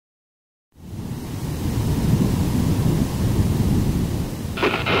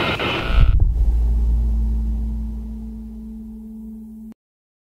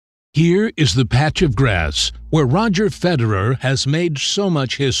Here is the patch of grass where Roger Federer has made so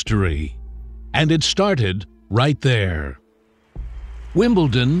much history. And it started right there.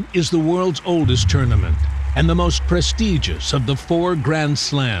 Wimbledon is the world's oldest tournament and the most prestigious of the 4 Grand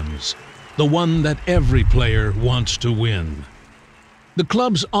Slams, the one that every player wants to win. The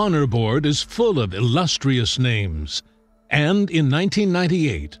club's honor board is full of illustrious names, and in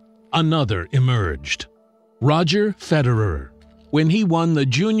 1998, another emerged. Roger Federer. When he won the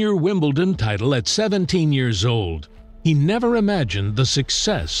Junior Wimbledon title at 17 years old, he never imagined the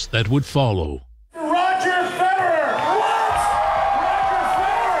success that would follow. Roger Federer! What? Roger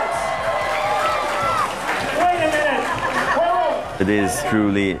Federer! Wait a minute! Whoa. It is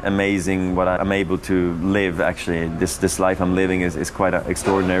truly amazing what I'm able to live, actually. This life I'm living is quite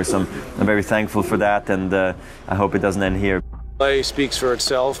extraordinary, so I'm very thankful for that, and I hope it doesn't end here. Play speaks for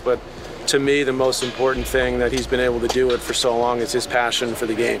itself, but to me, the most important thing that he's been able to do it for so long is his passion for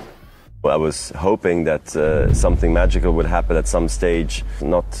the game. Well, I was hoping that something magical would happen at some stage,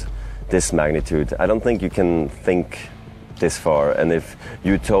 not this magnitude. I don't think you can think this far, and if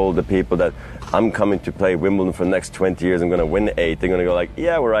you told the people that I'm coming to play Wimbledon for the next 20 years, I'm going to win 8, they're going to go like,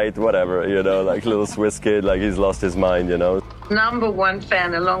 yeah, we're right, whatever, you know, like little Swiss kid, like he's lost his mind, you know. #1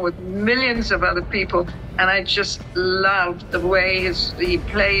 fan along with millions of other people, and I just loved the way he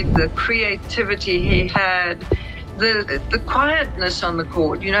played, the creativity he had, the quietness on the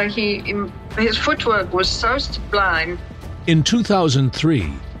court. You know, his footwork was so sublime. In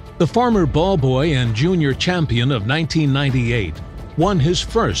 2003, the former ball boy and junior champion of 1998 won his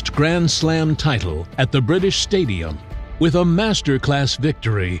first Grand Slam title at the British Stadium with a masterclass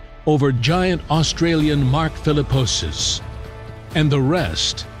victory over giant Australian Mark Philippoussis. And the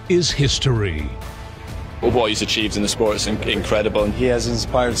rest is history. What he's achieved in the sport is incredible. He has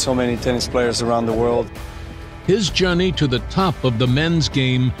inspired so many tennis players around the world. His journey to the top of the men's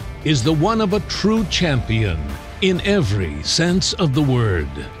game is the one of a true champion in every sense of the word.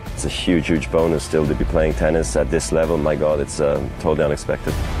 It's a huge, huge bonus still to be playing tennis at this level. My God, it's totally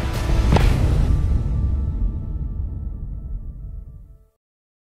unexpected.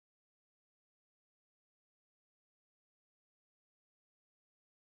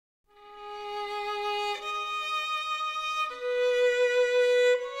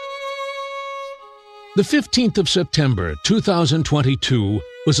 The 15th of September 2022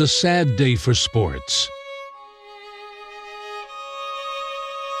 was a sad day for sports.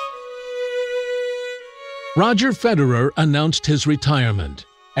 Roger Federer announced his retirement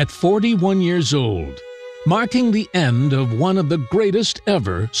at 41 years old, marking the end of one of the greatest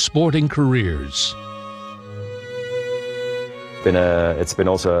ever sporting careers. It's been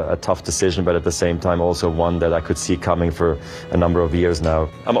also a tough decision, but at the same time also one that I could see coming for a number of years now.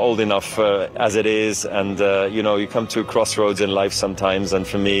 I'm old enough as it is, and you know, you come to crossroads in life sometimes, and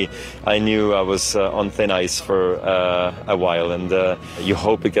for me, I knew I was on thin ice for a while, and you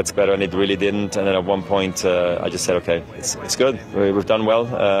hope it gets better, and it really didn't. And then at one point I just said, okay, it's good, we've done well.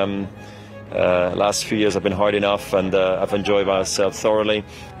 Last few years have been hard enough, and I've enjoyed myself thoroughly,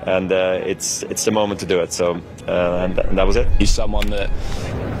 and it's the moment to do it. So and that was it. He's someone that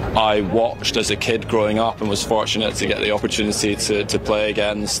I watched as a kid growing up and was fortunate to get the opportunity to play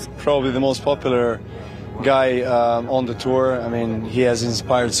against. Probably the most popular guy on the tour. I mean, he has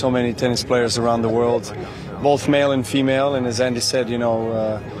inspired so many tennis players around the world, both male and female. And as Andy said, you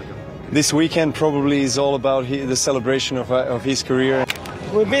know, this weekend probably is all about the celebration of his career.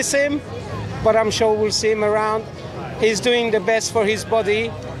 We miss him, but I'm sure we'll see him around. He's doing the best for his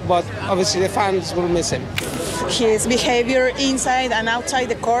body, but obviously the fans will miss him. His behavior inside and outside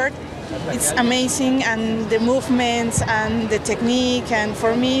the court, it's amazing, and the movements and the technique, and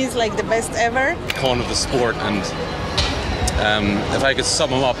for me it's like the best ever. Icon of the sport, and if I could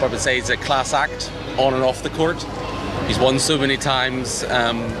sum him up, I would say he's a class act on and off the court. He's won so many times,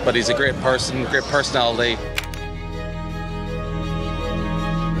 but he's a great person, great personality.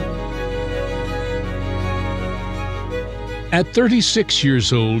 At 36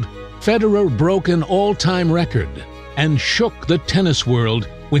 years old, Federer broke an all-time record and shook the tennis world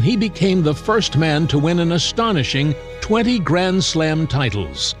when he became the first man to win an astonishing 20 Grand Slam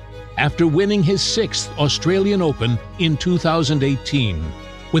titles, after winning his 6th Australian Open in 2018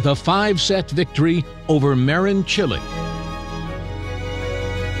 with a 5-set victory over Marin Cilic.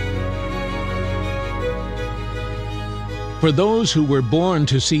 For those who were born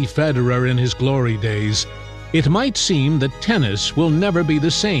to see Federer in his glory days, it might seem that tennis will never be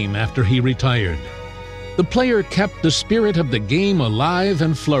the same after he retired. The player kept the spirit of the game alive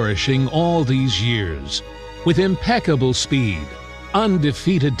and flourishing all these years, with impeccable speed,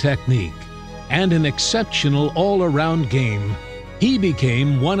 undefeated technique, and an exceptional all-around game. he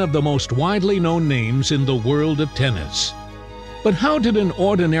became one of the most widely known names in the world of tennis. But how did an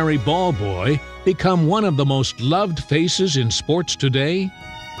ordinary ball boy become one of the most loved faces in sports today?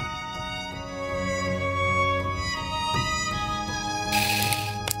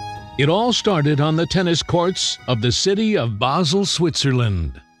 It all started on the tennis courts of the city of Basel,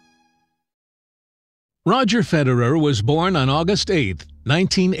 Switzerland. Roger Federer was born on August 8,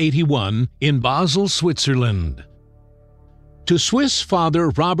 1981, in Basel, Switzerland. To Swiss father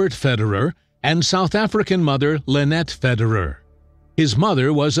Robert Federer and South African mother Lynette Federer. His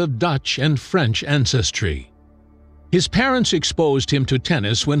mother was of Dutch and French ancestry. His parents exposed him to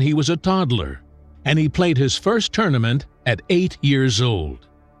tennis when he was a toddler, and he played his first tournament at 8 years old.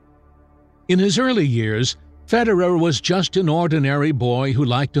 In his early years, Federer was just an ordinary boy who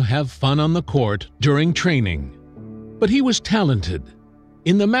liked to have fun on the court during training. But he was talented.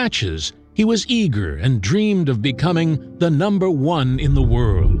 In the matches, he was eager and dreamed of becoming the #1 in the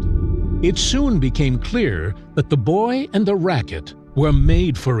world. It soon became clear that the boy and the racket were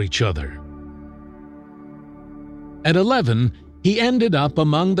made for each other. At 11, he ended up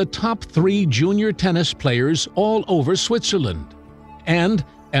among the top 3 junior tennis players all over Switzerland. And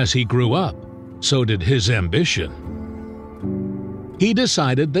as he grew up, so did his ambition. He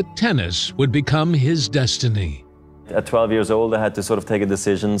decided that tennis would become his destiny. At 12 years old, I had to sort of take a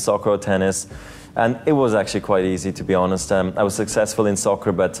decision, soccer or tennis. And it was actually quite easy, to be honest. I was successful in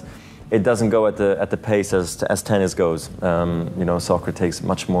soccer, but it doesn't go at the pace as tennis goes. You know, soccer takes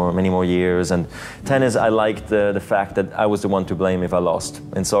many more years. And tennis, I liked the fact that I was the one to blame if I lost.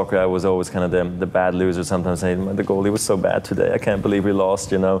 In soccer, I was always kind of the bad loser, sometimes saying, the goalie was so bad today, I can't believe we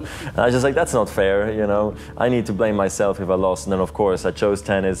lost, you know. And I was just like, that's not fair, you know. I need to blame myself if I lost. And then, of course, I chose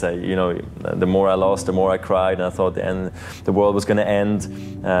tennis. You know, the more I lost, the more I cried. And I thought the world was going to end.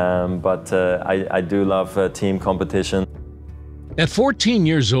 But I do love team competition. At 14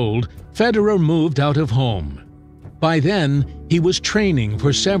 years old, Federer moved out of home. By then, he was training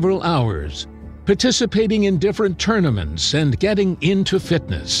for several hours, participating in different tournaments and getting into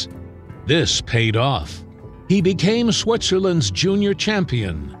fitness. This paid off. He became Switzerland's junior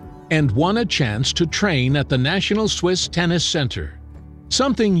champion and won a chance to train at the National Swiss Tennis Center,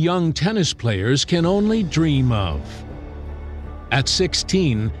 something young tennis players can only dream of. At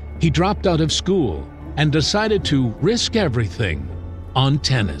 16, he dropped out of school and decided to risk everything on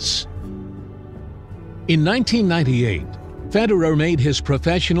tennis. In 1998, Federer made his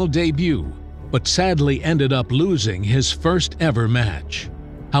professional debut, but sadly ended up losing his first ever match.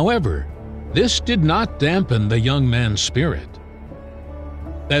 However, this did not dampen the young man's spirit.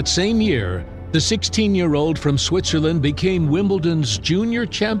 That same year, the 16-year-old from Switzerland became Wimbledon's junior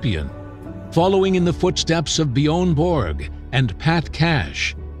champion, following in the footsteps of Bjorn Borg and Pat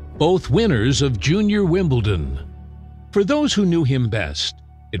Cash, both winners of Junior Wimbledon. For those who knew him best,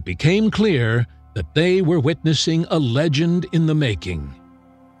 it became clear that they were witnessing a legend in the making.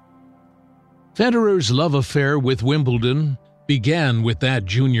 Federer's love affair with Wimbledon began with that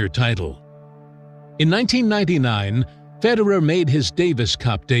junior title. In 1999, Federer made his Davis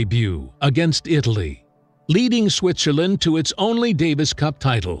Cup debut against Italy, leading Switzerland to its only Davis Cup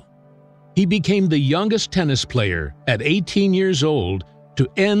title. He became the youngest tennis player at 18 years old to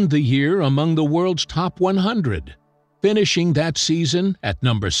end the year among the world's top 100, finishing that season at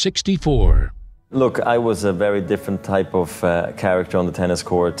number 64. Look, I was a very different type of character on the tennis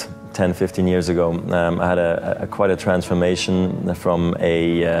court 10, 15 years ago. I had quite a transformation from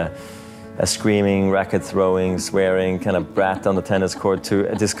a screaming, racket-throwing, swearing kind of brat on the tennis court to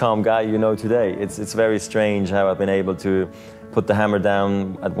this calm guy you know today. It's very strange how I've been able to put the hammer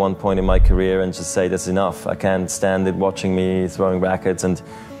down at one point in my career and just say, that's enough. I can't stand it watching me throwing rackets and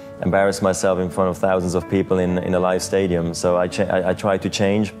embarrass myself in front of thousands of people in a live stadium. So I try to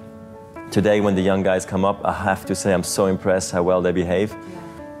change. Today, when the young guys come up, I have to say I'm so impressed how well they behave.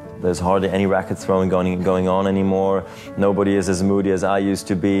 There's hardly any racket throwing going on anymore. Nobody is as moody as I used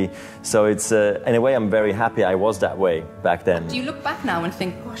to be. So it's, in a way, I'm very happy I was that way back then. Do you look back now and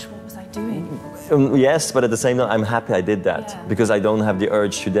think, gosh, what was I doing? Yes, but at the same time, I'm happy I did that because I don't have the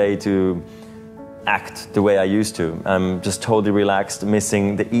urge today to act the way I used to. I'm just totally relaxed,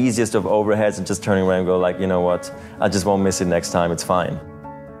 missing the easiest of overheads and just turning around and go like, you know what, I just won't miss it next time, it's fine.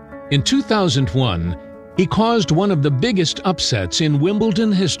 In 2001, he caused one of the biggest upsets in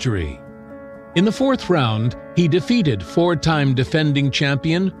Wimbledon history. In the 4th round, he defeated 4-time defending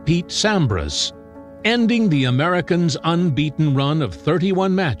champion Pete Sampras, ending the American's unbeaten run of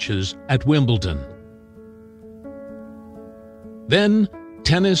 31 matches at Wimbledon. Then,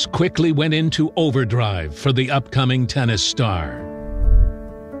 tennis quickly went into overdrive for the upcoming tennis star.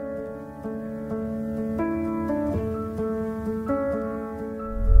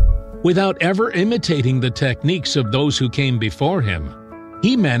 Without ever imitating the techniques of those who came before him,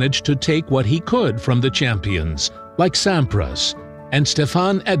 he managed to take what he could from the champions, like Sampras and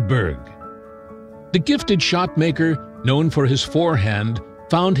Stefan Edberg. The gifted shotmaker, known for his forehand,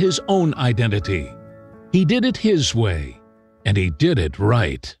 found his own identity. He did it his way, and he did it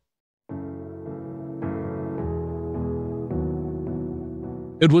right.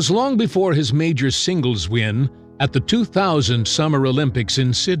 It was long before his major singles win at the 2000 Summer Olympics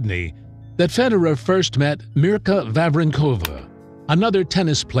in Sydney that Federer first met Mirka Vavrinkova, another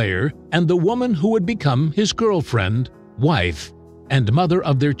tennis player and the woman who would become his girlfriend, wife, and mother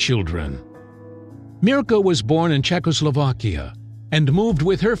of their children. Mirka was born in Czechoslovakia and moved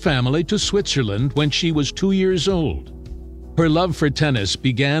with her family to Switzerland when she was 2 years old. Her love for tennis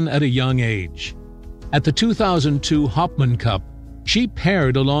began at a young age. At the 2002 Hopman Cup, she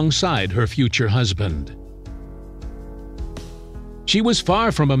paired alongside her future husband. She was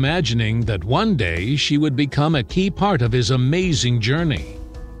far from imagining that one day she would become a key part of his amazing journey.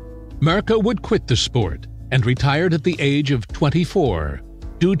 Mirka would quit the sport and retired at the age of 24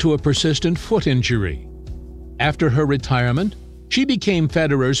 due to a persistent foot injury. After her retirement, she became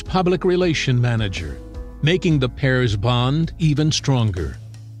Federer's public relation manager, making the pair's bond even stronger.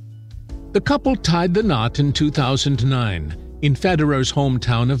 The couple tied the knot in 2009 in Federer's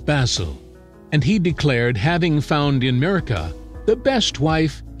hometown of Basel, and he declared having found in Mirka the best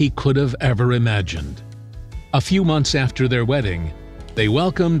wife he could have ever imagined. A few months after their wedding, they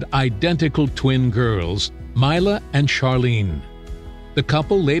welcomed identical twin girls, Mila and Charlene. The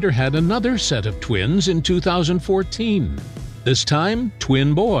couple later had another set of twins in 2014, this time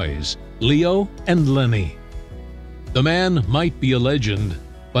twin boys, Leo and Lenny. The man might be a legend,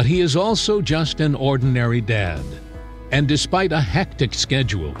 but he is also just an ordinary dad. And despite a hectic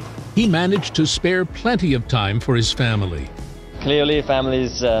schedule, he managed to spare plenty of time for his family. Clearly, family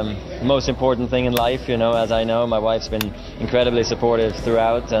is the most important thing in life, you know, as I know. My wife's been incredibly supportive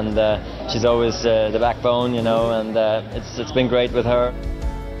throughout, and she's always the backbone, you know, and it's been great with her.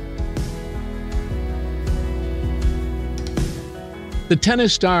 The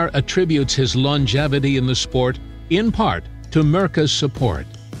tennis star attributes his longevity in the sport in part to Mirka's support.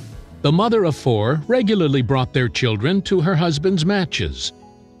 The mother of four regularly brought their children to her husband's matches.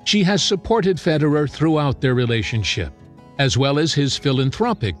 She has supported Federer throughout their relationship, as well as his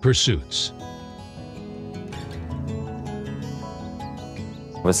philanthropic pursuits.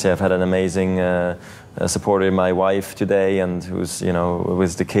 Obviously, I've had an amazing supporter in my wife today, and who's, you know,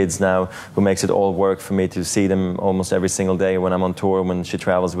 with the kids now, who makes it all work for me to see them almost every single day when I'm on tour, when she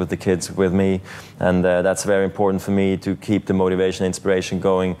travels with the kids with me. And that's very important for me to keep the motivation and inspiration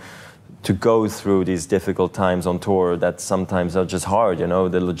going, to go through these difficult times on tour that sometimes are just hard, you know,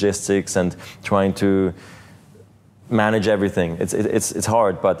 the logistics and trying to manage everything. It's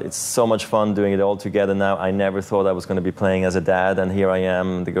hard, but it's so much fun doing it all together now. I never thought I was going to be playing as a dad, and here I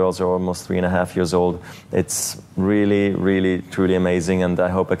am. The girls are almost 3.5 years old. It's really, really, truly amazing, and I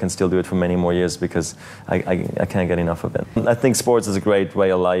hope I can still do it for many more years because I can't get enough of it. I think sports is a great way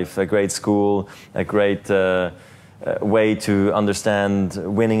of life, a great school, a great way to understand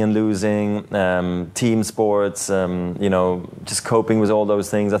winning and losing, team sports, you know, just coping with all those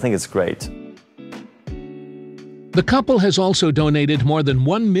things. I think it's great. The couple has also donated more than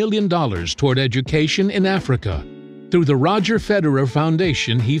 $1 million toward education in Africa through the Roger Federer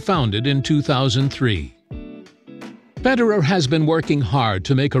Foundation he founded in 2003. Federer has been working hard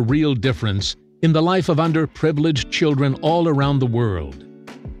to make a real difference in the life of underprivileged children all around the world,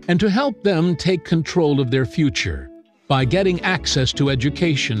 and to help them take control of their future by getting access to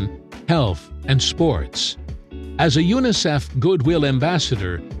education, health, and sports. As a UNICEF Goodwill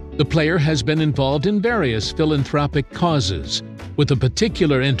Ambassador, the player has been involved in various philanthropic causes, with a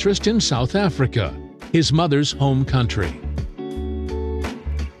particular interest in South Africa, his mother's home country.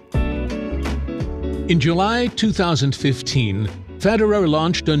 In July 2015, Federer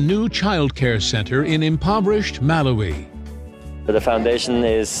launched a new childcare center in impoverished Malawi. The foundation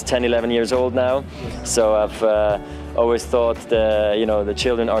is 10, 11 years old now, so I've always thought the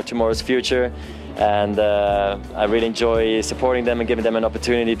children are tomorrow's future. And I really enjoy supporting them and giving them an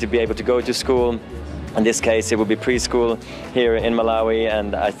opportunity to be able to go to school. In this case, it will be preschool here in Malawi,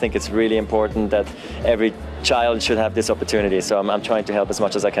 and I think it's really important that every child should have this opportunity. So I'm trying to help as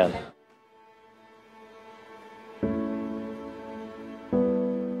much as I can.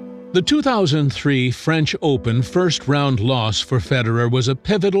 The 2003 French Open first-round loss for Federer was a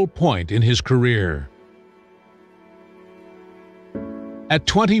pivotal point in his career. At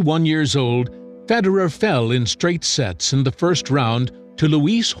 21 years old, Federer fell in straight sets in the first round to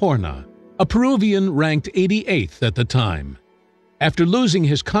Luis Horna, a Peruvian ranked 88th at the time. After losing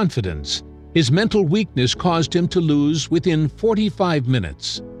his confidence, his mental weakness caused him to lose within 45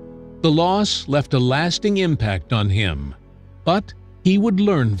 minutes. The loss left a lasting impact on him, but he would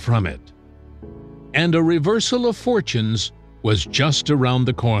learn from it. And a reversal of fortunes was just around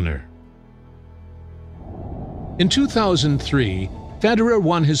the corner. In 2003, Federer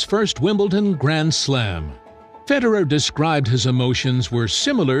won his first Wimbledon Grand Slam. Federer described his emotions were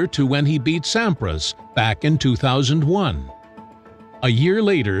similar to when he beat Sampras back in 2001. A year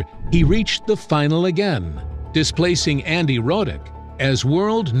later, he reached the final again, displacing Andy Roddick as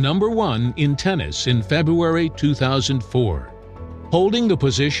world #1 in tennis in February 2004, holding the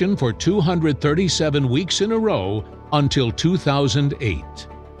position for 237 weeks in a row until 2008.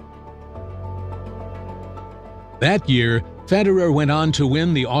 That year, Federer went on to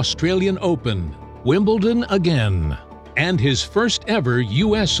win the Australian Open, Wimbledon again, and his first ever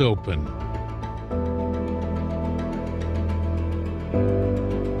US Open.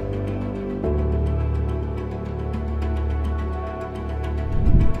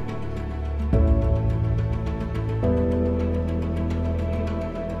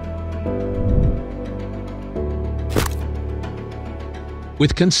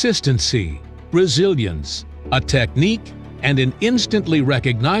 With consistency, resilience, a technique, and an instantly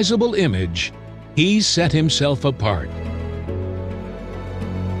recognizable image, he set himself apart.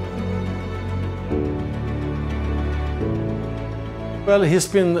 Well, he's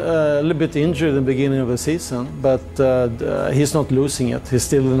been a little bit injured in the beginning of the season, but he's not losing it. He's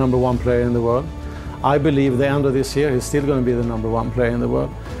still the #1 player in the world. I believe the end of this year, he's still going to be the #1 player in the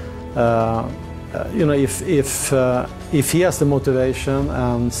world. You know, if he has the motivation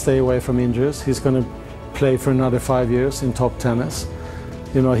and stay away from injuries, he's going to play for another 5 years in top tennis.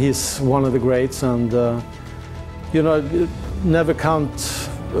 You know, he's one of the greats, and you know, never count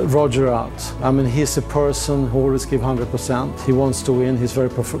Roger out. I mean, he's a person who always gives 100%. He wants to win. He's very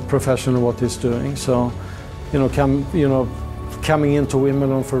professional in what he's doing. So, you know, coming into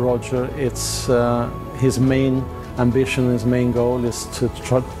Wimbledon for Roger, it's his main ambition, his main goal is to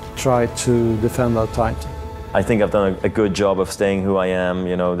try to defend that title. I think I've done a good job of staying who I am.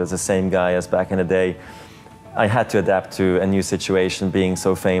 You know, there's the same guy as back in the day. I had to adapt to a new situation, being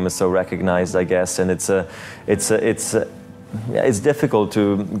so famous, so recognized, I guess, and it's difficult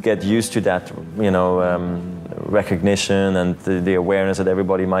to get used to that, you know, recognition and the awareness that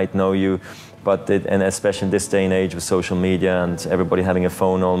everybody might know you. But and especially in this day and age with social media and everybody having a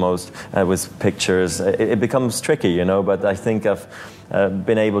phone almost with pictures, it becomes tricky, you know. But I think I've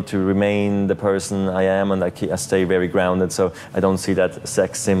been able to remain the person I am, and I stay very grounded. So I don't see that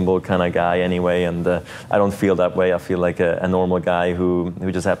sex symbol kind of guy anyway, and I don't feel that way. I feel like a normal guy who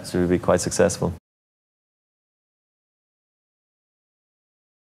just happens to be quite successful.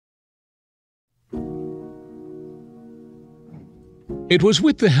 It was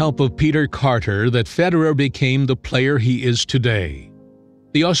with the help of Peter Carter that Federer became the player he is today.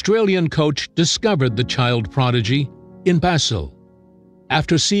 The Australian coach discovered the child prodigy in Basel.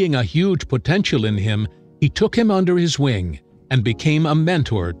 After seeing a huge potential in him, he took him under his wing and became a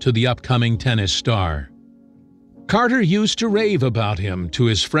mentor to the upcoming tennis star. Carter used to rave about him to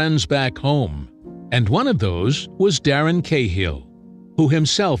his friends back home, and one of those was Darren Cahill, who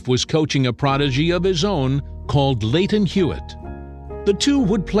himself was coaching a prodigy of his own called Leighton Hewitt. The two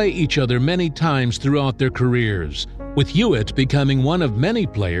would play each other many times throughout their careers, with Hewitt becoming one of many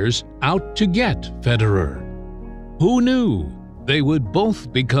players out to get Federer. Who knew they would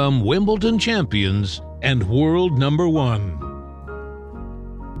both become Wimbledon champions and world #1?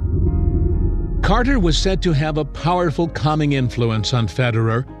 Carter was said to have a powerful calming influence on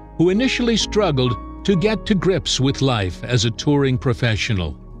Federer, who initially struggled to get to grips with life as a touring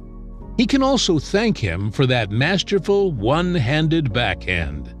professional. He can also thank him for that masterful one-handed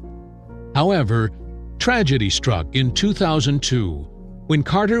backhand. However, tragedy struck in 2002 when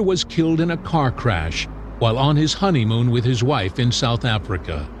Carter was killed in a car crash while on his honeymoon with his wife in South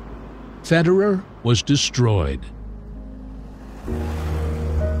Africa. Federer was destroyed.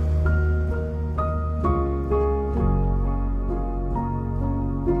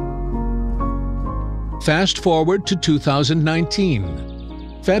 Fast forward to 2019.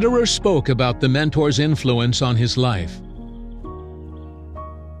 Federer spoke about the mentor's influence on his life.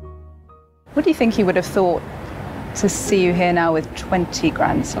 What do you think he would have thought to see you here now with 20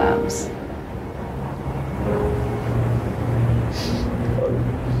 Grand Slams?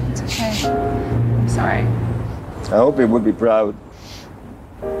 It's okay. I'm sorry. I hope he would be proud.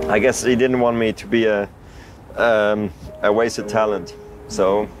 I guess he didn't want me to be a wasted talent,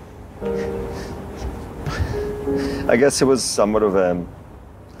 so I guess it was somewhat of a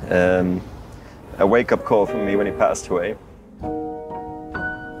wake-up call for me when he passed away.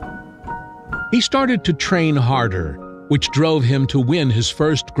 He started to train harder, which drove him to win his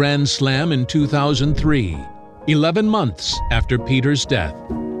first Grand Slam in 2003, 11 months after Peter's death.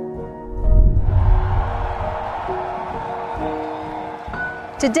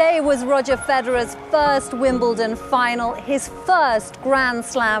 Today was Roger Federer's first Wimbledon final, his first Grand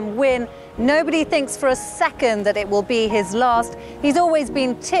Slam win. Nobody thinks for a second that it will be his last. He's always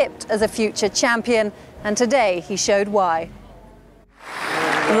been tipped as a future champion, and today he showed why.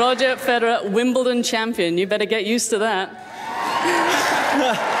 Roger Federer, Wimbledon champion. You better get used to that.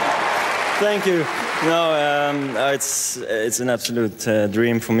 Thank you. No, it's an absolute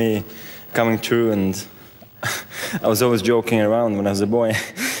dream for me coming true, and I was always joking around when I was a boy.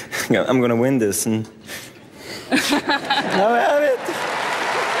 I'm going to win this, and now I have it.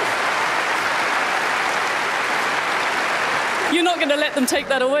 You're not going to let them take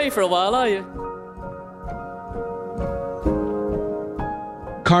that away for a while, are you?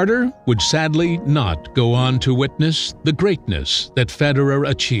 Carter would sadly not go on to witness the greatness that Federer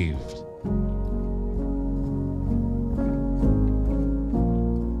achieved.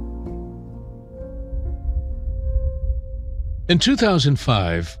 In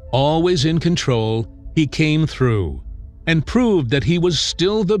 2005, always in control, he came through and proved that he was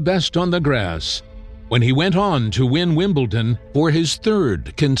still the best on the grass when he went on to win Wimbledon for his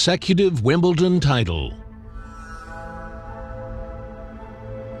third consecutive Wimbledon title.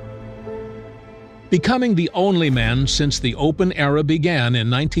 Becoming the only man since the Open era began in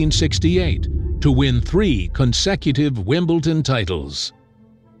 1968 to win 3 consecutive Wimbledon titles.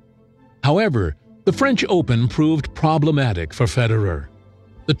 However, the French Open proved problematic for Federer.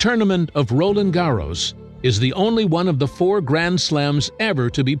 The tournament of Roland Garros is the only one of the 4 Grand Slams ever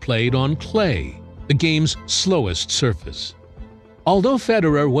to be played on clay, the game's slowest surface. Although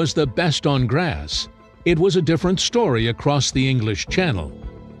Federer was the best on grass, it was a different story across the English Channel.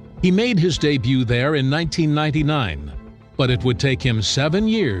 He made his debut there in 1999, but it would take him 7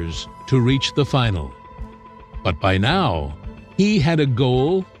 years to reach the final. But by now, he had a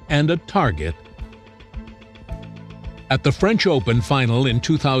goal and a target. At the French Open final in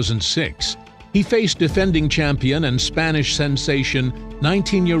 2006, he faced defending champion and Spanish sensation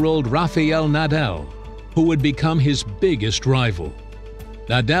 19-year-old Rafael Nadal, who would become his biggest rival.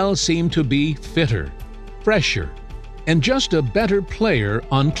 Nadal seemed to be fitter, fresher, and just a better player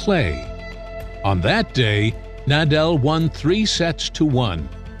on clay. On that day, Nadal won 3 sets to 1,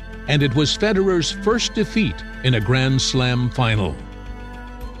 and it was Federer's first defeat in a Grand Slam final.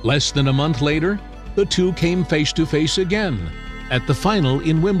 Less than a month later, the two came face-to-face again at the final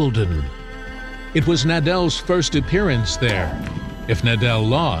in Wimbledon. It was Nadal's first appearance there. If Nadal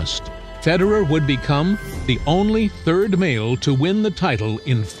lost, Federer would become the only third male to win the title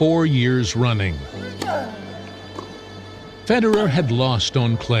in 4 years running. Federer had lost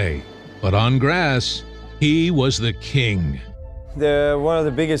on clay, but on grass, he was the king. One of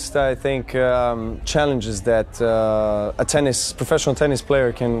the biggest, I think, challenges that a professional tennis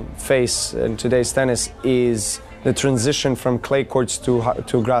player can face in today's tennis is the transition from clay courts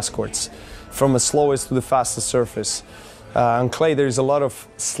to grass courts, from the slowest to the fastest surface. On clay, there's a lot of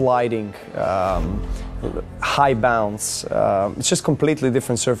sliding, high bounce. It's just completely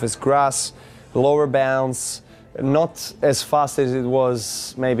different surface. Grass, lower bounce, not as fast as it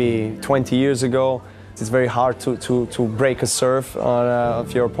was maybe 20 years ago. It's very hard to break a serve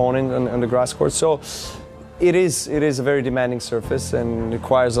of your opponent on the grass court. So it is a very demanding surface and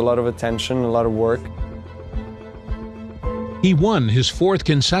requires a lot of attention, a lot of work. He won his 4th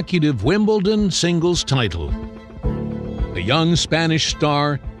consecutive Wimbledon singles title. The young Spanish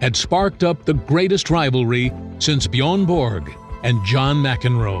star had sparked up the greatest rivalry since Bjorn Borg and John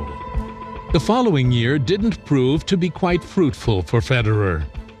McEnroe. The following year didn't prove to be quite fruitful for Federer.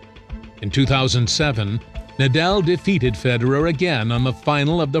 In 2007, Nadal defeated Federer again on the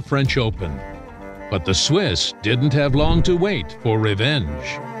final of the French Open. But the Swiss didn't have long to wait for revenge.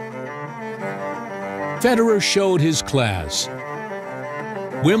 Federer showed his class.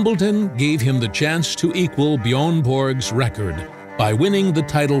 Wimbledon gave him the chance to equal Bjorn Borg's record by winning the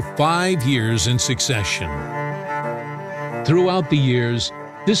title 5 years in succession. Throughout the years,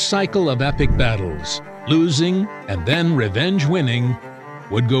 this cycle of epic battles, losing and then revenge winning,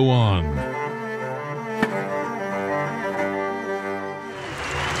 would go on.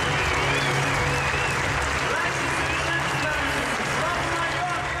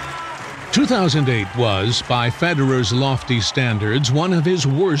 "2008 was, by Federer's lofty standards, one of his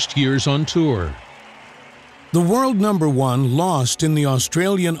worst years on tour. The world number 1 lost in the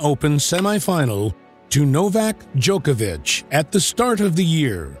Australian Open semi-final to Novak Djokovic at the start of the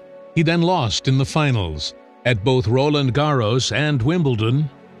year. He then lost in the finals at both Roland Garros and Wimbledon,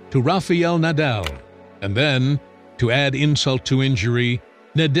 to Rafael Nadal. And then, to add insult to injury,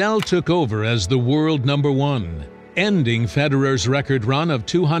 Nadal took over as the world number one, ending Federer's record run of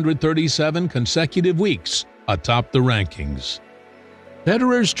 237 consecutive weeks atop the rankings.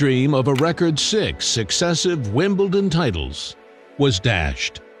 Federer's dream of a record 6 successive Wimbledon titles was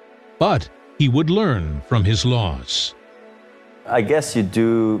dashed, but he would learn from his loss. I guess you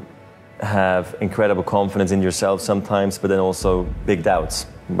do have incredible confidence in yourself sometimes, but then also big doubts.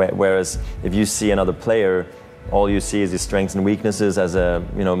 Whereas if you see another player, all you see is his strengths and weaknesses as a,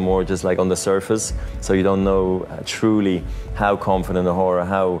 more just like on the surface. So you don't know truly how confident or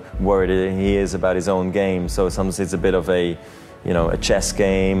how worried he is about his own game. So sometimes it's a bit of a, a chess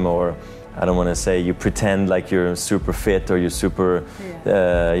game, or I don't want to say you pretend like you're super fit or you're super,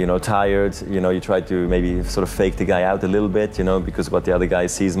 tired. You try to maybe sort of fake the guy out a little bit, because what the other guy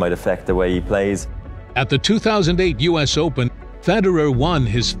sees might affect the way he plays. At the 2008 U.S. Open, Federer won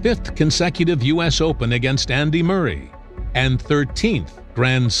his 5th consecutive U.S. Open against Andy Murray and 13th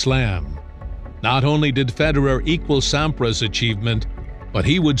Grand Slam. Not only did Federer equal Sampra's achievement, but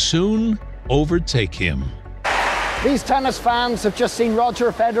he would soon overtake him. These tennis fans have just seen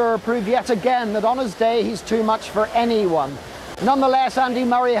Roger Federer prove yet again that on his day he's too much for anyone. Nonetheless, Andy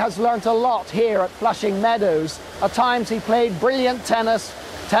Murray has learnt a lot here at Flushing Meadows. At times he played brilliant tennis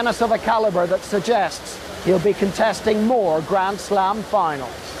of a caliber that suggests he'll be contesting more Grand Slam finals.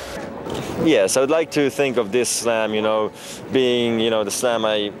 Yes, I would like to think of this slam, being, the slam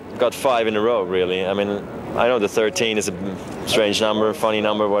I got 5 in a row, really. I mean, I know the 13 is a strange number, funny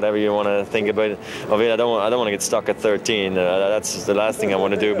number, whatever you want to think about of it. I don't want to get stuck at 13. That's the last thing I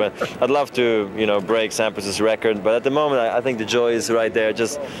want to do. But I'd love to, break Sampras's record. But at the moment, I think the joy is right there,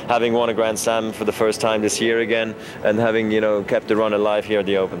 just having won a Grand Slam for the first time this year again, and having, kept the run alive here at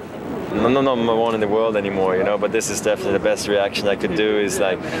the Open. I'm not number one in the world anymore, but this is definitely the best reaction I could do is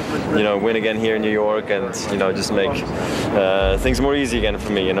like, win again here in New York and, just make things more easy again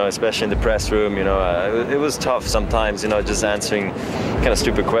for me, especially in the press room, it was tough sometimes, just answering kind of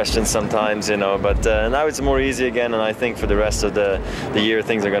stupid questions sometimes, but now it's more easy again, and I think for the rest of the year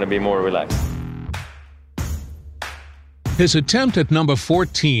things are going to be more relaxed. His attempt at number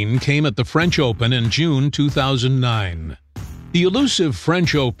 14 came at the French Open in June 2009. The elusive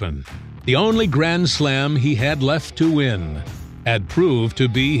French Open, the only Grand Slam he had left to win, had proved to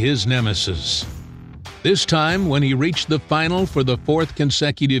be his nemesis. This time, when he reached the final for the 4th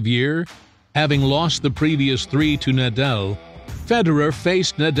consecutive year, having lost the previous 3 to Nadal, Federer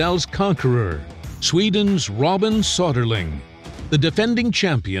faced Nadal's conqueror, Sweden's Robin Soderling. The defending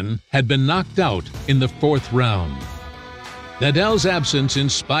champion had been knocked out in the 4th round. Nadal's absence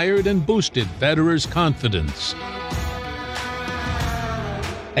inspired and boosted Federer's confidence.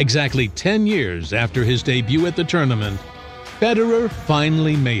 Exactly 10 years after his debut at the tournament, Federer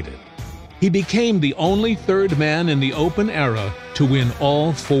finally made it. He became the only 3rd man in the Open era to win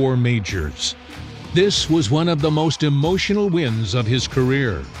all 4 majors. This was one of the most emotional wins of his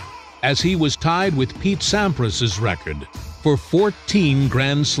career, as he was tied with Pete Sampras's record for 14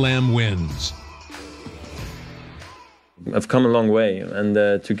 Grand Slam wins. I've come a long way, and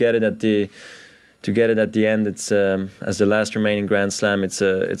to get it at the end, it's as the last remaining Grand Slam. It's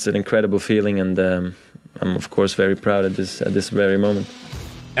an incredible feeling, and I'm of course very proud at this very moment.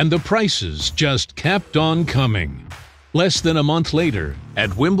 And the prices just kept on coming. Less than a month later,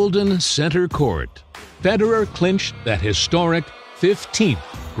 at Wimbledon Center Court, Federer clinched that historic 15th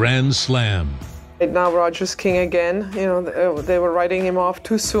Grand Slam. Now Roger's king again. They were writing him off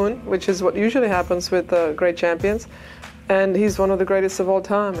too soon, which is what usually happens with great champions. And he's one of the greatest of all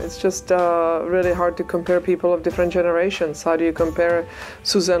time. It's just really hard to compare people of different generations. How do you compare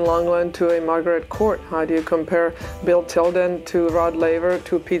Suzanne Lenglen to a Margaret Court? How do you compare Bill Tilden to Rod Laver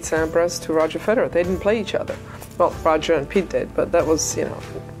to Pete Sampras to Roger Federer? They didn't play each other. Well, Roger and Pete did, but that was,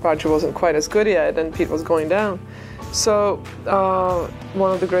 Roger wasn't quite as good yet, and Pete was going down. So,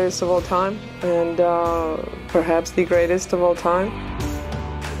 one of the greatest of all time, and perhaps the greatest of all time.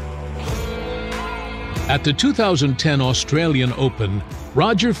 At the 2010 Australian Open,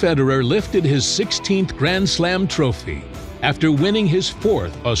 Roger Federer lifted his 16th Grand Slam trophy after winning his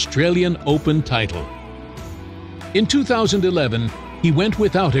 4th Australian Open title. In 2011, he went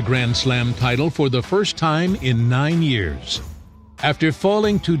without a Grand Slam title for the first time in 9 years, after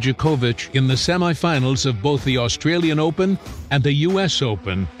falling to Djokovic in the semifinals of both the Australian Open and the US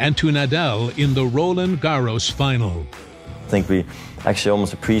Open, and to Nadal in the Roland Garros final. I think we actually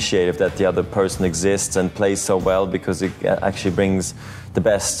almost appreciate that the other person exists and plays so well, because it actually brings the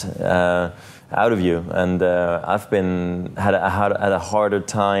best out of you. And I've had a harder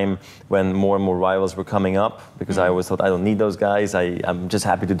time when more and more rivals were coming up, because I always thought, I don't need those guys. I'm just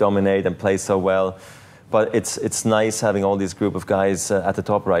happy to dominate and play so well. But it's nice having all this group of guys at the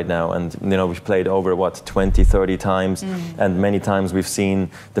top right now. And, you know, we've played over, 20, 30 times. And many times we've seen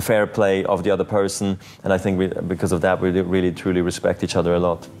the fair play of the other person. And I think because of that, we really, truly respect each other a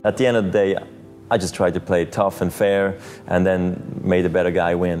lot. At the end of the day, I just tried to play tough and fair, and then made the better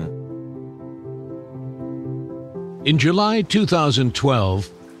guy win. In July 2012,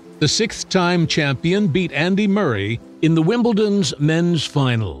 the sixth-time champion beat Andy Murray in the Wimbledon's men's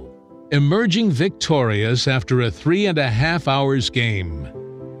final, emerging victorious after a 3.5 hours game.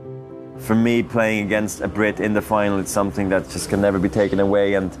 For me, playing against a Brit in the final, it's something that just can never be taken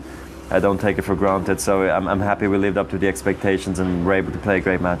away, and I don't take it for granted. So I'm happy we lived up to the expectations and were able to play a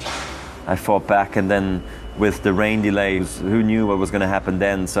great match. I fought back, and then with the rain delays, who knew what was going to happen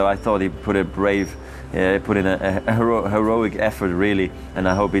then? So I thought he put in a heroic effort, really, and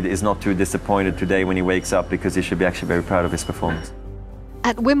I hope he is not too disappointed today when he wakes up, because he should be actually very proud of his performance.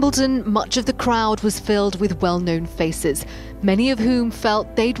 At Wimbledon, much of the crowd was filled with well-known faces, many of whom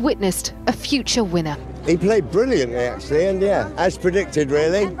felt they'd witnessed a future winner. He played brilliantly, actually, and yeah, as predicted,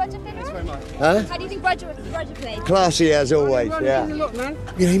 really. And Roger Federer? Huh? How do you think Roger played? Classy as always, yeah.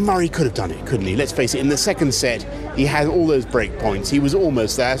 You know, Murray could have done it, couldn't he? Let's face it, in the second set, he had all those break points. He was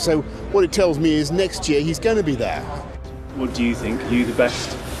almost there, so what it tells me is next year he's going to be there. What do you think? Are you the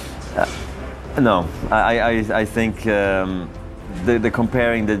best? No, I think the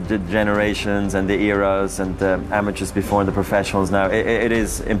comparing the generations and the eras and the amateurs before and the professionals now, it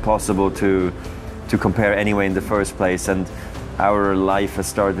is impossible to compare anyway in the first place. And our life has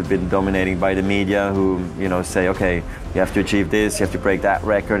started been dominated by the media, who, you know, say, okay, you have to achieve this, you have to break that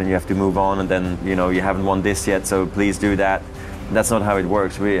record, and you have to move on, and then, you know, you haven't won this yet, so please do that. That's not how it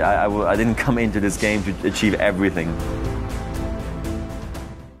works. I didn't come into this game to achieve everything.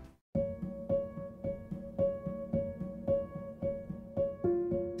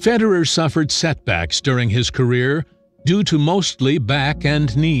 Federer suffered setbacks during his career due to mostly back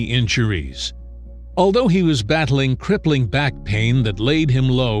and knee injuries. Although he was battling crippling back pain that laid him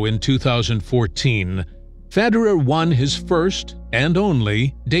low in 2014, Federer won his first and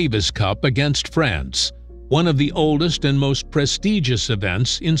only Davis Cup against France, one of the oldest and most prestigious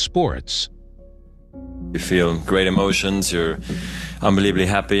events in sports. You feel great emotions, you're unbelievably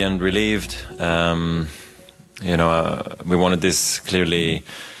happy and relieved. We wanted this clearly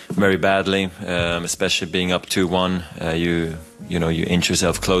very badly, especially being up 2-1. You inch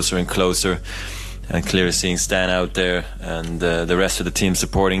yourself closer and closer, and clearly seeing Stan out there and the rest of the team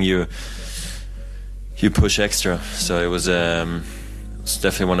supporting you, you push extra. So it was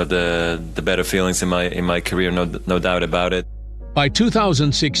definitely one of the better feelings in my career, no doubt about it. By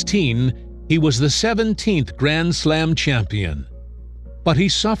 2016, he was the 17th Grand Slam champion. But he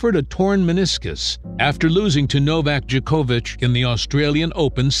suffered a torn meniscus after losing to Novak Djokovic in the Australian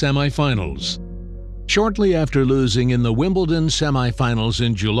Open semifinals. Shortly after losing in the Wimbledon semifinals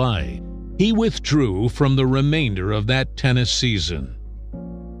in July, he withdrew from the remainder of that tennis season.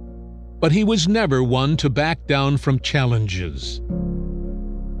 But he was never one to back down from challenges.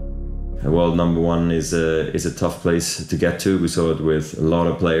 World number one is a tough place to get to. We saw it with a lot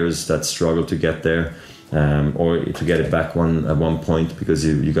of players that struggled to get there. Or to get it back at one point, because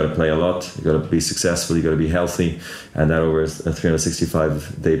you got to play a lot, you got to be successful, you got to be healthy, and that over a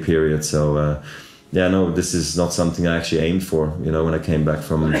 365-day period. So this is not something I actually aimed for, when I came back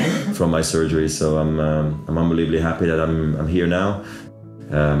from my surgery. So I'm unbelievably happy that I'm here now.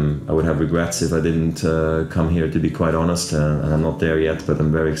 I would have regrets if I didn't come here, to be quite honest, and I'm not there yet, but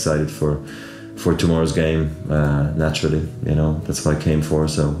I'm very excited for tomorrow's game, naturally, that's what I came for.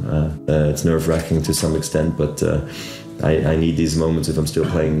 So it's nerve-wracking to some extent, but I need these moments if I'm still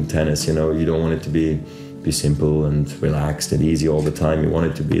playing tennis. You don't want it to be simple and relaxed and easy all the time. You want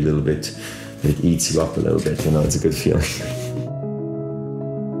it to be a little bit, it eats you up a little bit, it's a good feeling.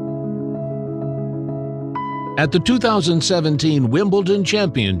 At the 2017 Wimbledon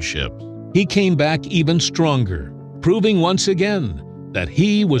Championship, he came back even stronger, proving once again that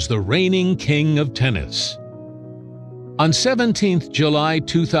he was the reigning king of tennis. On 17th July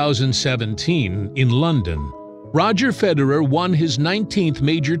 2017 in London, Roger Federer won his 19th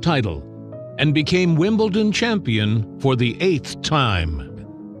major title and became Wimbledon champion for the 8th time.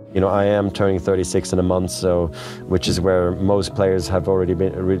 I am turning 36 in a month, which is where most players have already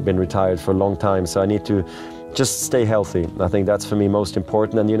been retired for a long time. So I need to just stay healthy. I think that's for me most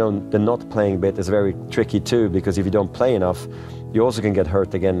important. And the not playing bit is very tricky too, because if you don't play enough, you also can get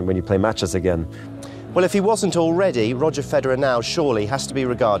hurt again when you play matches again. Well, if he wasn't already, Roger Federer now surely has to be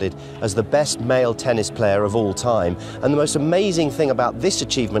regarded as the best male tennis player of all time. And the most amazing thing about this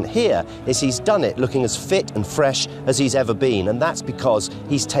achievement here is he's done it looking as fit and fresh as he's ever been, and that's because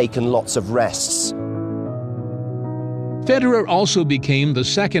he's taken lots of rests. Federer also became the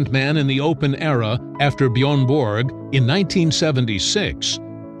second man in the Open era after Bjorn Borg in 1976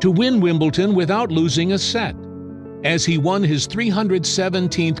 to win Wimbledon without losing a set, as he won his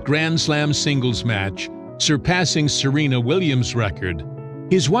 317th Grand Slam singles match, surpassing Serena Williams' record.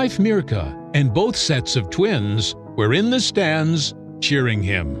 His wife Mirka and both sets of twins were in the stands cheering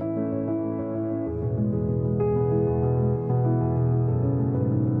him.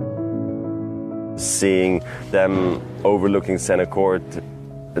 Seeing them overlooking center court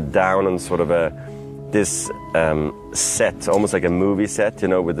down on sort of this set, almost like a movie set, you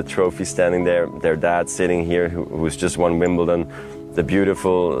know, with the trophy standing there, their dad sitting here who's just won Wimbledon, the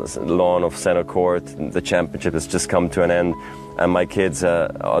beautiful lawn of center court, the championship has just come to an end, and my kids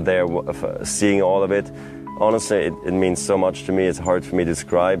are there seeing all of it. Honestly, it means so much to me. It's hard for me to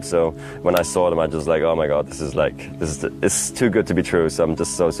describe. So when I saw them, I just like, oh my God, it's too good to be true. So I'm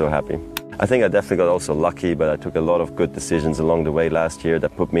just so happy. I think I definitely got also lucky, but I took a lot of good decisions along the way last year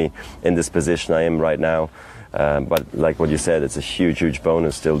that put me in this position I am right now. But like what you said, it's a huge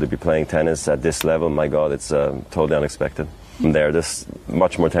bonus still to be playing tennis at this level. My God, it's totally unexpected. There's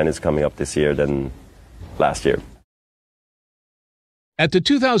much more tennis coming up this year than last year. At the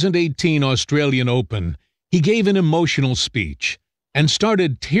 2018 Australian Open, he gave an emotional speech and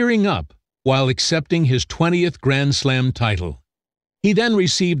started tearing up while accepting his 20th Grand Slam title. He then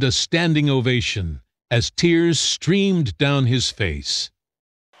received a standing ovation as tears streamed down his face.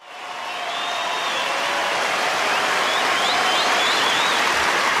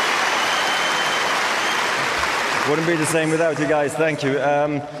 Wouldn't be the same without you guys, thank you.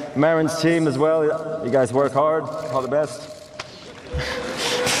 Marin's team as well, you guys work hard, all the best.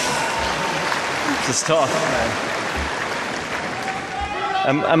 It's tough,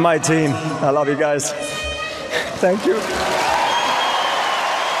 man. And my team, I love you guys. Thank you.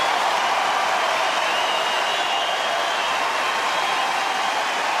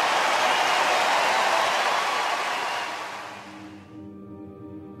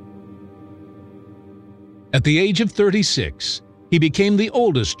 At the age of 36, he became the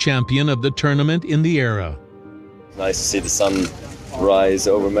oldest champion of the tournament in the era. Nice to see the sun rise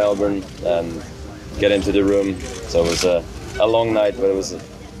over Melbourne and get into the room. So it was a long night, but it was a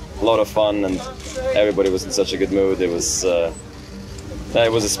lot of fun and everybody was in such a good mood. It was a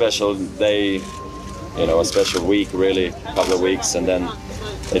special day, you know, a special week really, a couple of weeks, and then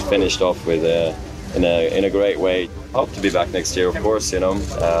it finished off with in a great way. Hope to be back next year, of course.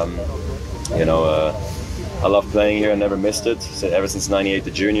 I love playing here. I never missed it. So ever since '98, the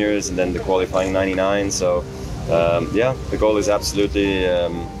juniors, and then the qualifying '99. So yeah, the goal is absolutely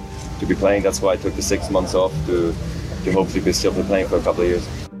to be playing. That's why I took the 6 months off to hopefully be still playing for a couple of years.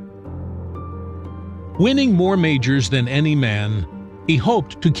 Winning more majors than any man, he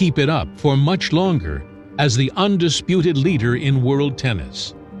hoped to keep it up for much longer as the undisputed leader in world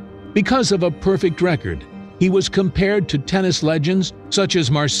tennis. Because of a perfect record, he was compared to tennis legends such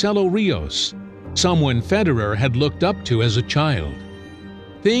as Marcelo Rios, someone Federer had looked up to as a child.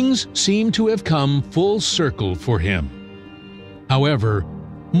 Things seemed to have come full circle for him. However,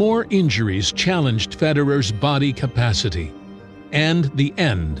 more injuries challenged Federer's body capacity and the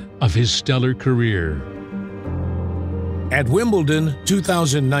end of his stellar career. At Wimbledon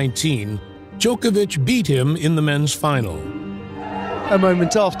 2019, Djokovic beat him in the men's final. A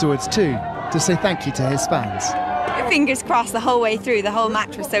moment afterwards, too, to say thank you to his fans. Fingers crossed the whole way through. The whole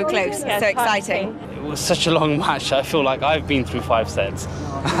match was so close, so exciting. It was such a long match. I feel like I've been through 5 sets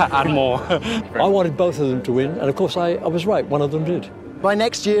and more. I wanted both of them to win, and of course I was right, one of them did. By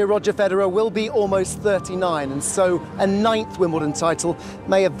next year, Roger Federer will be almost 39, and so a 9th Wimbledon title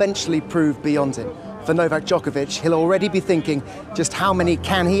may eventually prove beyond him. For Novak Djokovic, he'll already be thinking just how many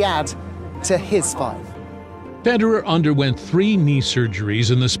can he add to his 5. Federer underwent 3 knee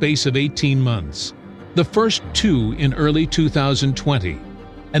surgeries in the space of 18 months. The first 2 in early 2020,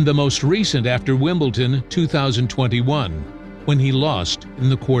 and the most recent after Wimbledon 2021, when he lost in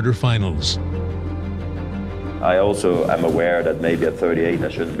the quarterfinals. I also am aware that maybe at 38 I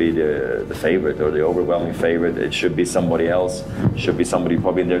shouldn't be the favorite or the overwhelming favorite. It should be somebody else. It should be somebody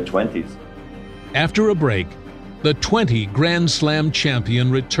probably in their 20s. After a break, the 20 Grand Slam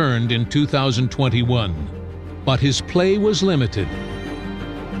champion returned in 2021, but his play was limited.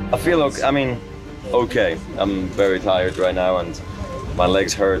 I feel okay. I'm very tired right now and my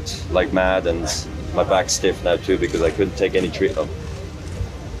legs hurt like mad and my back's stiff now too because I couldn't take any treatment.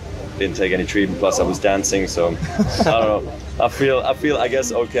 didn't take any treatment. Plus, I was dancing, so I don't know. I feel. I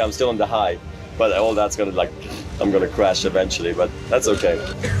guess okay. I'm still on the high, but all that's gonna I'm gonna crash eventually. But that's okay.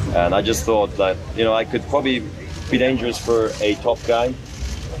 And I just thought that I could probably be dangerous for a top guy.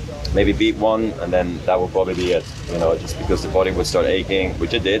 Maybe beat one, and then that would probably be it. Just because the body would start aching,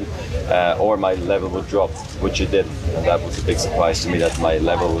 which it did, or my level would drop, which it did. And that was a big surprise to me that my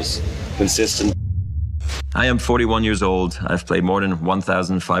level was consistent. I am 41 years old. I've played more than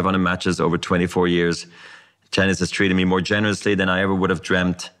 1,500 matches over 24 years. Tennis has treated me more generously than I ever would have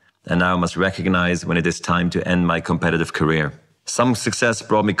dreamt, and now I must recognize when it is time to end my competitive career. Some success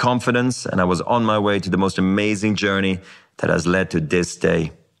brought me confidence, and I was on my way to the most amazing journey that has led to this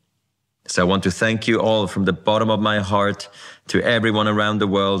day. So I want to thank you all from the bottom of my heart to everyone around the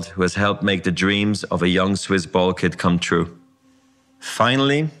world who has helped make the dreams of a young Swiss ball kid come true.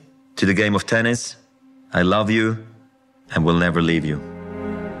 Finally, to the game of tennis, I love you and will never leave you.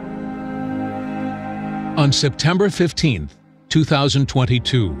 On September 15th,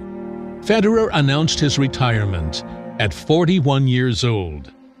 2022, Federer announced his retirement at 41 years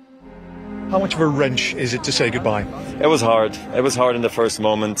old. How much of a wrench is it to say goodbye? It was hard. It was hard in the first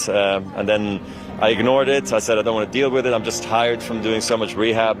moment, and then I ignored it. I said I don't want to deal with it. I'm just tired from doing so much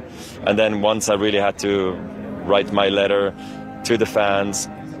rehab. And then once I really had to write my letter to the fans,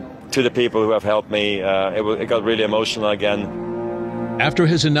 to the people who have helped me, it got really emotional again. After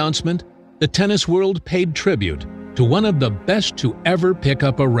his announcement, the tennis world paid tribute to one of the best to ever pick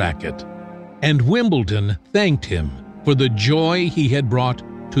up a racket. And Wimbledon thanked him for the joy he had brought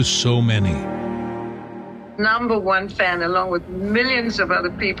to so many. #1 fan along with millions of other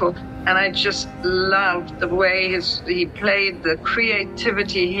people, and I just loved the way he played, the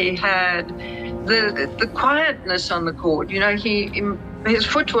creativity he had, the quietness on the court. His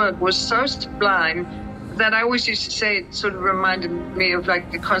footwork was so sublime that I always used to say it sort of reminded me of like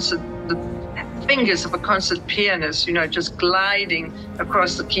the fingers of a concert pianist, just gliding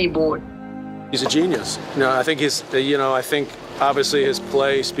across the keyboard. He's a genius. I think obviously his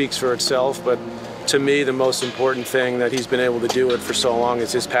play speaks for itself, but to me, the most important thing that he's been able to do it for so long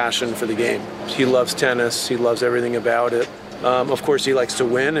is his passion for the game. He loves tennis. He loves everything about it. Of course, he likes to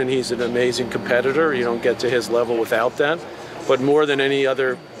win, and he's an amazing competitor. You don't get to his level without that. But more than any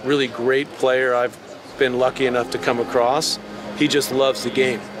other really great player I've been lucky enough to come across, he just loves the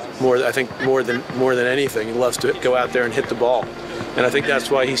game. More than anything, he loves to go out there and hit the ball. And I think that's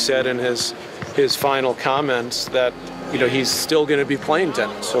why he said in his final comments that he's still going to be playing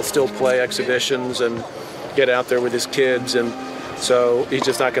tennis. He'll still play exhibitions and get out there with his kids, and so he's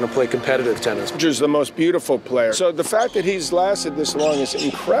just not going to play competitive tennis. He's the most beautiful player. So the fact that he's lasted this long is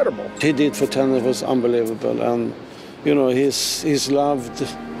incredible. He did for tennis was unbelievable, and he's loved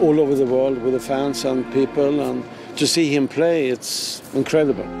all over the world with the fans and people, and to see him play, it's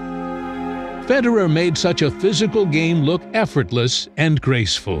incredible. Federer made such a physical game look effortless and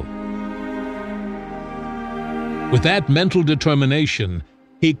graceful. With that mental determination,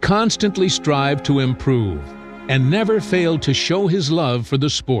 he constantly strived to improve and never failed to show his love for the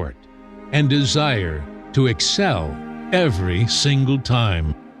sport and desire to excel every single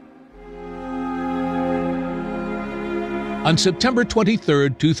time. On September 23,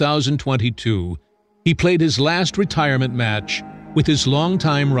 2022, he played his last retirement match with his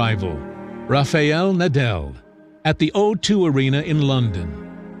longtime rival, Rafael Nadal, at the O2 Arena in London,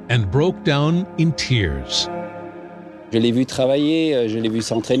 and broke down in tears. Je l'ai vu travailler, je l'ai vu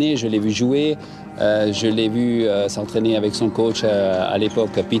s'entraîner, je l'ai vu jouer, je l'ai vu s'entraîner avec son coach à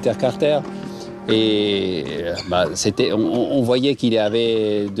l'époque, Peter Carter. Et on voyait qu'il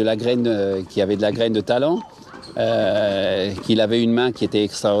avait de la graine de talent, qu'il avait une main qui était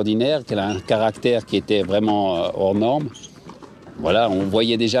extraordinaire, qu'il a un caractère qui était vraiment hors norme. Voilà, on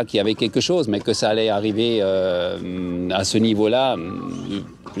voyait déjà qu'il y avait quelque chose, mais que ça allait arriver à ce niveau-là,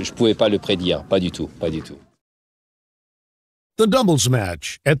 je ne pouvais pas le prédire, pas du tout. The doubles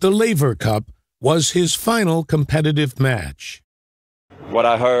match at the Laver Cup was his final competitive match. What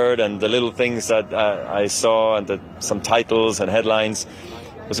I heard and the little things that I saw and some titles and headlines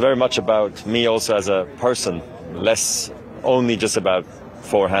was very much about me also as a person, less only just about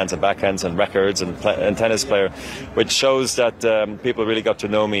forehands and backhands and records and tennis player, which shows that people really got to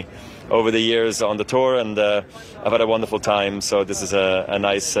know me over the years on the tour, and I've had a wonderful time. So this is a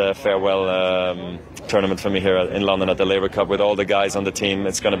nice farewell tournament for me here in London at the Laver Cup with all the guys on the team.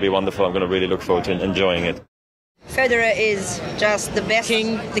 It's going to be wonderful. I'm going to really look forward to enjoying it. Federer is just the best,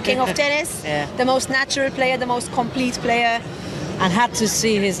 the king of tennis, the most natural player, the most complete player. And had to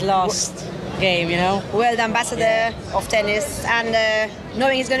see his last game, World ambassador of tennis, and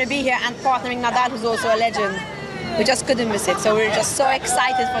knowing he's going to be here and partnering Nadal, who's also a legend, we just couldn't miss it. So we're just so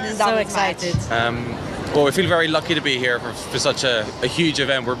excited for this doubles match. Well, we feel very lucky to be here for such a huge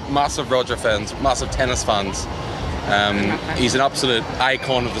event. We're massive Roger fans, massive tennis fans. He's an absolute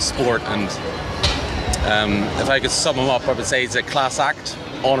icon of the sport, and if I could sum him up, I would say he's a class act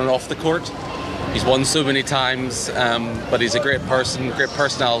on and off the court. He's won so many times, but he's a great person, great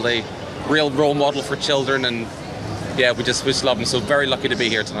personality, real role model for children, and yeah, we just love him. So very lucky to be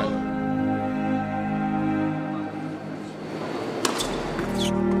here tonight.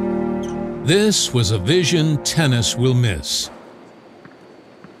 This was a vision tennis will miss.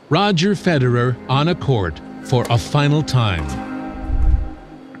 Roger Federer on a court for a final time.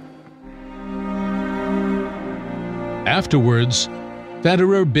 Afterwards,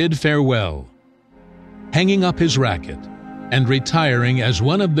 Federer bid farewell, hanging up his racket and retiring as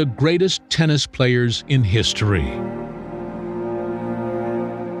one of the greatest tennis players in history.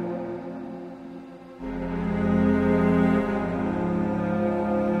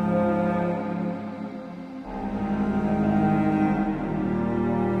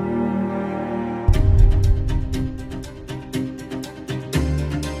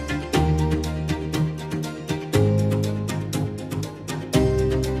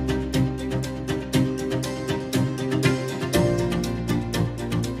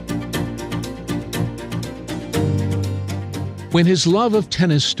 When his love of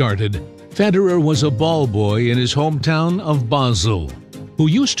tennis started, Federer was a ball boy in his hometown of Basel, who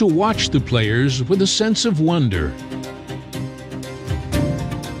used to watch the players with a sense of wonder.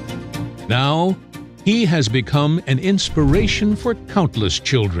 Now, he has become an inspiration for countless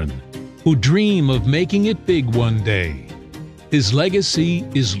children who dream of making it big one day. His legacy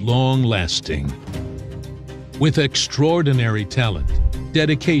is long-lasting. With extraordinary talent,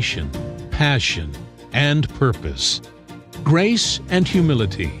 dedication, passion, and purpose, grace and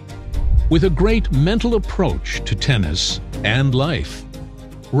humility, with a great mental approach to tennis and life,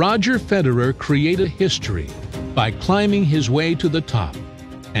 Roger Federer created history by climbing his way to the top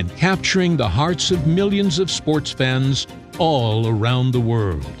and capturing the hearts of millions of sports fans all around the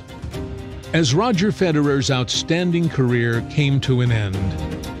world. As Roger Federer's outstanding career came to an end,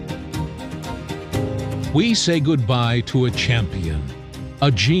 we say goodbye to a champion,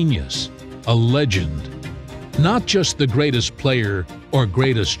 a genius, a legend, not just the greatest player or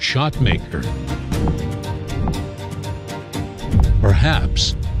greatest shot maker,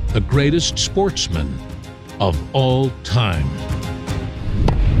 perhaps the greatest sportsman of all time.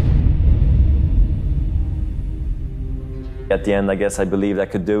 At the end, I guess I believed I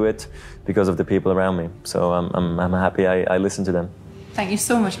could do it because of the people around me. So I'm happy I listened to them. Thank you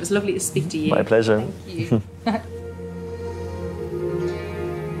so much. It was lovely to speak to you. My pleasure. Thank you.